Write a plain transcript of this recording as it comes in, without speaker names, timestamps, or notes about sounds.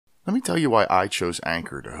Let me tell you why I chose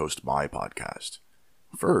Anchor to host my podcast.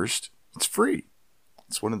 First, it's free.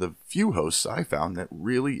 It's one of the few hosts I found that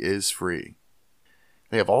really is free.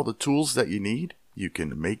 They have all the tools that you need. You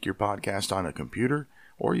can make your podcast on a computer,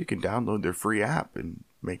 or you can download their free app and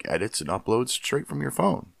make edits and uploads straight from your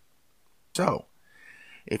phone. So,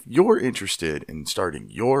 if you're interested in starting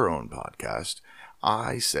your own podcast,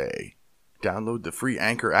 I say download the free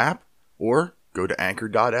Anchor app or go to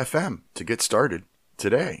anchor.fm to get started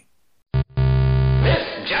today.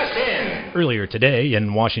 This just in. Earlier today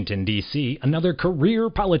in Washington, D.C., another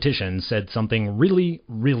career politician said something really,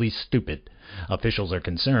 really stupid. Officials are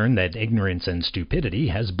concerned that ignorance and stupidity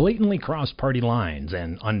has blatantly crossed party lines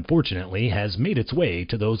and, unfortunately, has made its way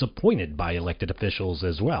to those appointed by elected officials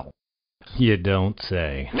as well. You don't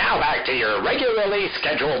say. Now back to your regularly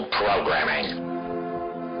scheduled programming.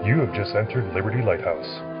 You have just entered Liberty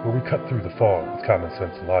Lighthouse, where we cut through the fog with common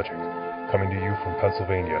sense and logic. Coming to you from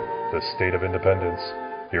Pennsylvania, the state of independence,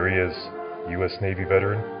 here he is, U.S. Navy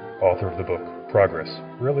veteran, author of the book, Progress,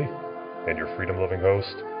 Really? And your freedom-loving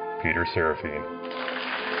host, Peter Serafine.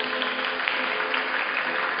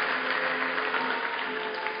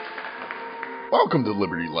 Welcome to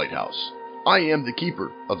Liberty Lighthouse. I am the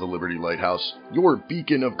keeper of the Liberty Lighthouse, your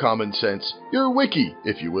beacon of common sense, your wiki,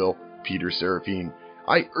 if you will, Peter Serafine.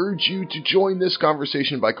 I urge you to join this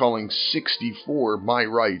conversation by calling 64 My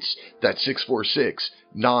Rights, that's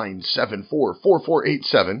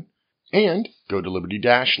 646-974-4487, and go to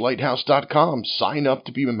liberty-lighthouse.com, sign up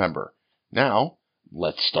to be a member. Now,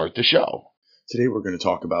 let's start the show. Today we're going to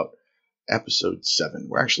talk about episode 7.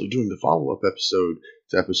 We're actually doing the follow-up episode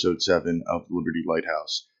to episode 7 of Liberty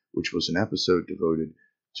Lighthouse, which was an episode devoted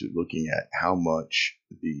to looking at how much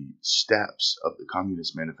the steps of the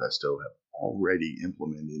Communist Manifesto have already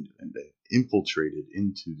implemented and been infiltrated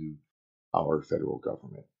into our federal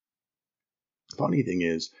government. Funny thing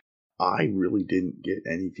is, I really didn't get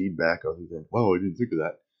any feedback other than, well, I didn't think of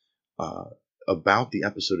that, about the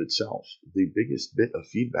episode itself. The biggest bit of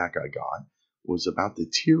feedback I got was about the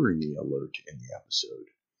tyranny alert in the episode.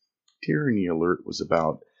 Tyranny alert was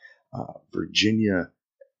about Virginia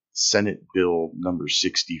Senate Bill number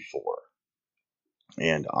 64.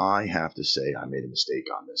 And I have to say I made a mistake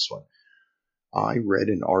on this one. I read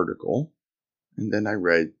an article, and then I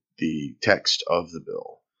read the text of the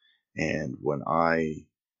bill. And when I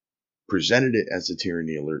presented it as a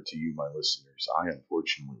tyranny alert to you, my listeners, I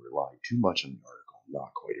unfortunately relied too much on the article,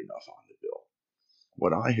 not quite enough on the bill.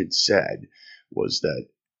 What I had said was that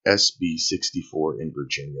SB 64 in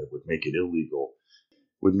Virginia would make it illegal,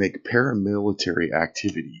 would make paramilitary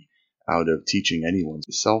activity out of teaching anyone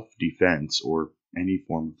self-defense or any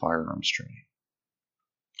form of firearms training.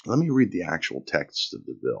 Let me read the actual text of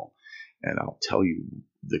the bill, and I'll tell you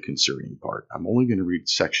the concerning part. I'm only going to read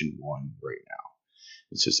section 1 right now.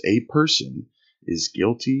 It says, a person is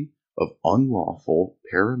guilty of unlawful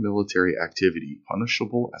paramilitary activity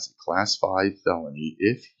punishable as a Class 5 felony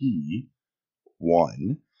if he,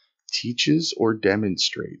 1, teaches or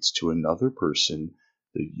demonstrates to another person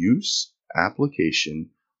the use, application,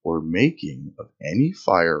 or making of any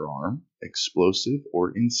firearm, explosive, or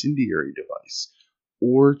incendiary device,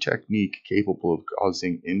 or technique capable of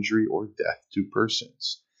causing injury or death to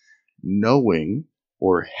persons, knowing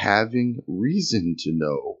or having reason to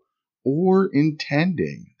know or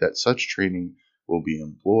intending that such training will be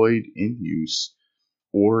employed in use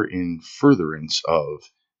or in furtherance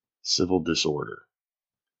of civil disorder.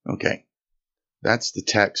 Okay, that's the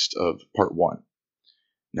text of part 1.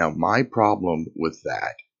 Now, my problem with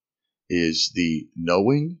that is the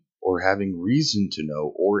knowing or having reason to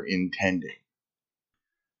know or intending.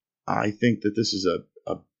 I think that this is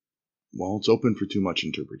well, it's open for too much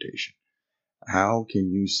interpretation. How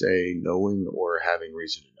can you say knowing or having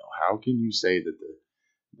reason to know? How can you say that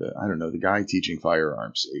the guy teaching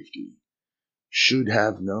firearm safety should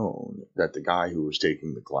have known that the guy who was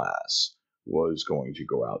taking the class was going to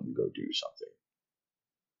go out and go do something?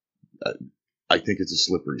 I think it's a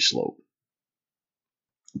slippery slope.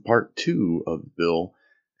 Part 2 of the bill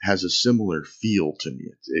has a similar feel to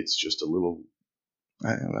me. It's just a little,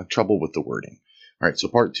 I have trouble with the wording. All right, so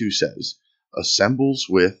part 2 says, assembles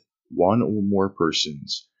with one or more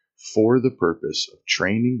persons for the purpose of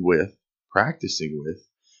training with, practicing with,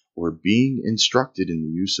 or being instructed in the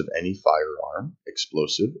use of any firearm,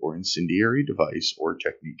 explosive, or incendiary device or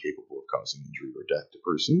technique capable of causing injury or death to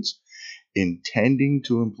persons, intending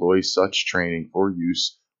to employ such training for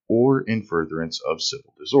use or in furtherance of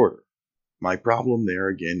civil disorder. My problem there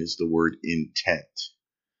again is the word intent.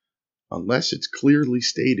 Unless it's clearly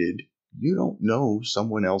stated, you don't know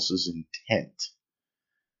someone else's intent.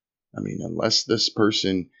 I mean, unless this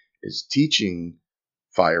person is teaching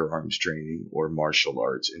firearms training or martial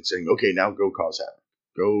arts and saying, okay, now go cause havoc.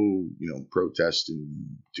 Go, protest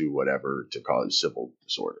and do whatever to cause civil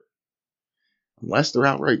disorder. Unless they're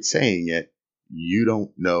outright saying it, you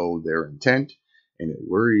don't know their intent, and it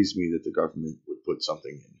worries me that the government would put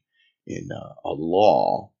something in a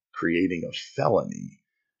law creating a felony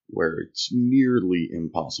where it's nearly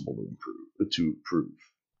impossible to prove.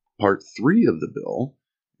 Part 3 of the bill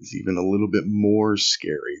is even a little bit more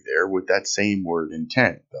scary there with that same word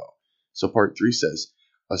intent, though. So Part 3 says,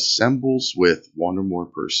 assembles with one or more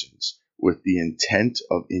persons with the intent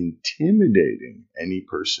of intimidating any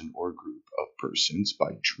person or group of persons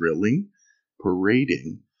by drilling,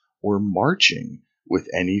 parading, or marching with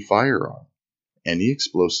any firearm, any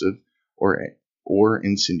explosive or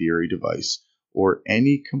incendiary device, or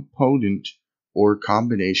any component or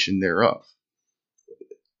combination thereof.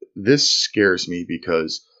 This scares me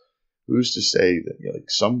because who's to say that like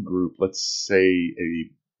some group, let's say a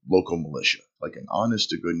local militia, like an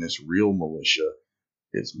honest to goodness real militia,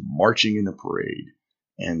 is marching in a parade,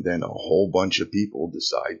 and then a whole bunch of people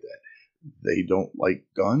decide that they don't like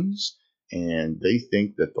guns, and they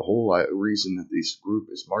think that the whole reason that this group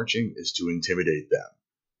is marching is to intimidate them.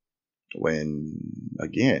 When,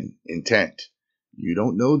 again, intent. You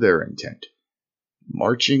don't know their intent.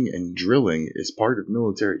 Marching and drilling is part of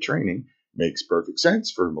military training. Makes perfect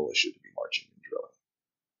sense for a militia to be marching and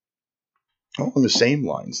drilling. Along the same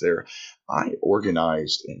lines there, I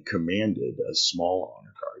organized and commanded a small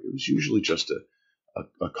honor guard. It was usually just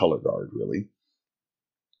a color guard, really.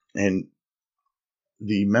 And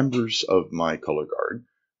the members of my color guard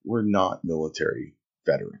were not military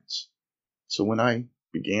veterans. So when I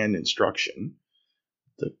began instruction,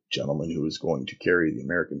 the gentleman who was going to carry the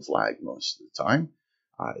American flag most of the time,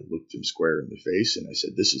 I looked him square in the face and I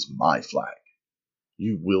said, this is my flag.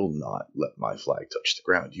 You will not let my flag touch the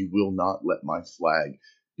ground. You will not let my flag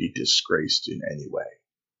be disgraced in any way.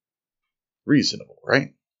 Reasonable,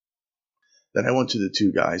 right? Then I went to the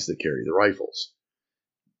 2 guys that carry the rifles.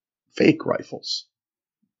 Fake rifles.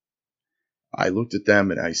 I looked at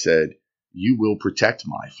them and I said, you will protect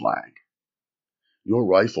my flag. Your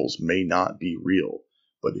rifles may not be real,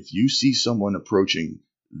 but if you see someone approaching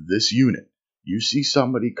this unit, you see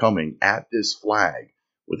somebody coming at this flag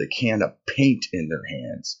with a can of paint in their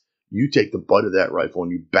hands, you take the butt of that rifle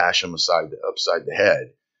and you bash them upside the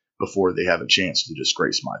head before they have a chance to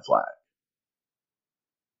disgrace my flag.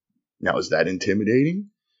 Now, is that intimidating?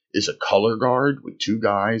 Is a color guard with 2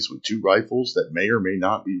 guys with 2 rifles that may or may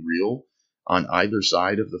not be real on either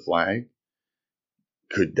side of the flag?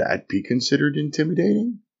 Could that be considered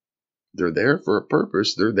intimidating? They're there for a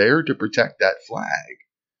purpose. They're there to protect that flag.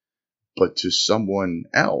 But to someone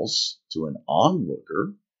else, to an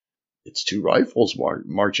onlooker, it's 2 rifles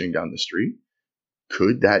marching down the street.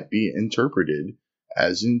 Could that be interpreted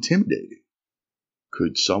as intimidating?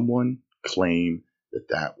 Could someone claim that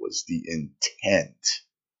that was the intent?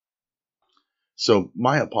 So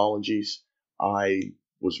my apologies. I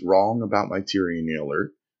was wrong about my tyranny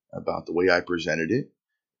alert, about the way I presented it.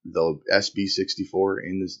 The SB 64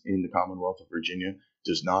 in the Commonwealth of Virginia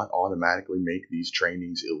does not automatically make these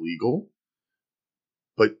trainings illegal,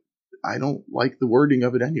 but I don't like the wording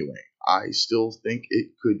of it anyway. I still think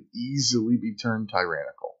it could easily be turned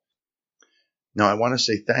tyrannical. Now, I want to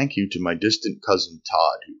say thank you to my distant cousin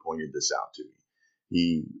Todd, who pointed this out to me.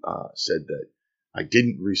 He said that I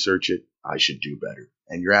didn't research it. I should do better.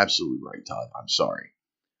 And you're absolutely right, Todd. I'm sorry.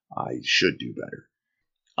 I should do better.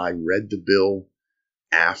 I read the bill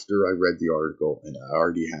after I read the article, and I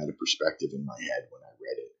already had a perspective in my head when I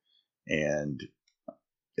read it. And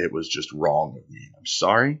it was just wrong of me. I'm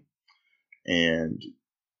sorry. And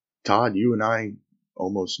Todd, you and I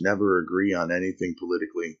almost never agree on anything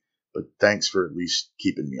politically, but thanks for at least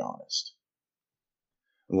keeping me honest.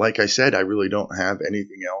 Like I said, I really don't have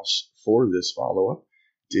anything else for this follow-up.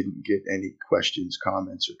 Didn't get any questions,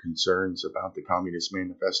 comments, or concerns about the Communist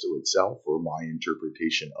Manifesto itself or my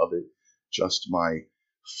interpretation of it. Just my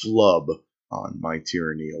flub on my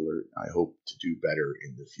tyranny alert. I hope to do better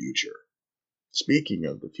in the future. Speaking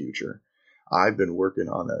of the future, I've been working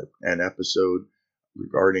on an episode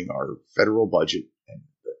regarding our federal budget and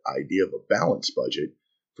the idea of a balanced budget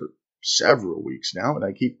for several weeks now, and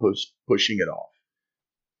I keep pushing it off.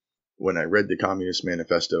 When I read the Communist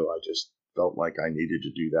Manifesto, I just felt like I needed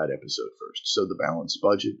to do that episode first. So the balanced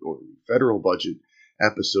budget, or the federal budget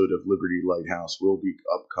episode of Liberty Lighthouse, will be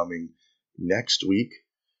upcoming next week.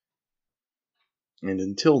 And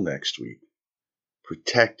until next week,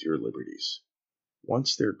 protect your liberties.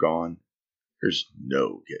 Once they're gone, there's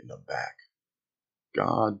no getting them back.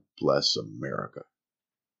 God bless America.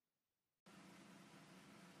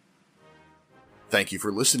 Thank you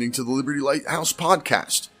for listening to the Liberty Lighthouse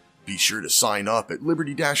podcast. Be sure to sign up at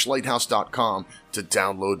liberty-lighthouse.com to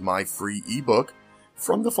download my free ebook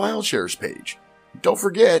from the file shares page. Don't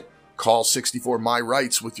forget, call 64 My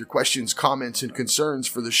Rights with your questions, comments, and concerns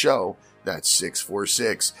for the show. That's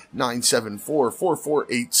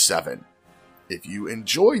 646-974-4487. If you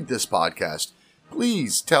enjoyed this podcast,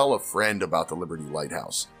 please tell a friend about the Liberty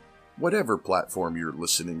Lighthouse. Whatever platform you're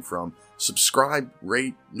listening from, subscribe,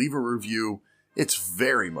 rate, leave a review. It's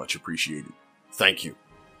very much appreciated. Thank you.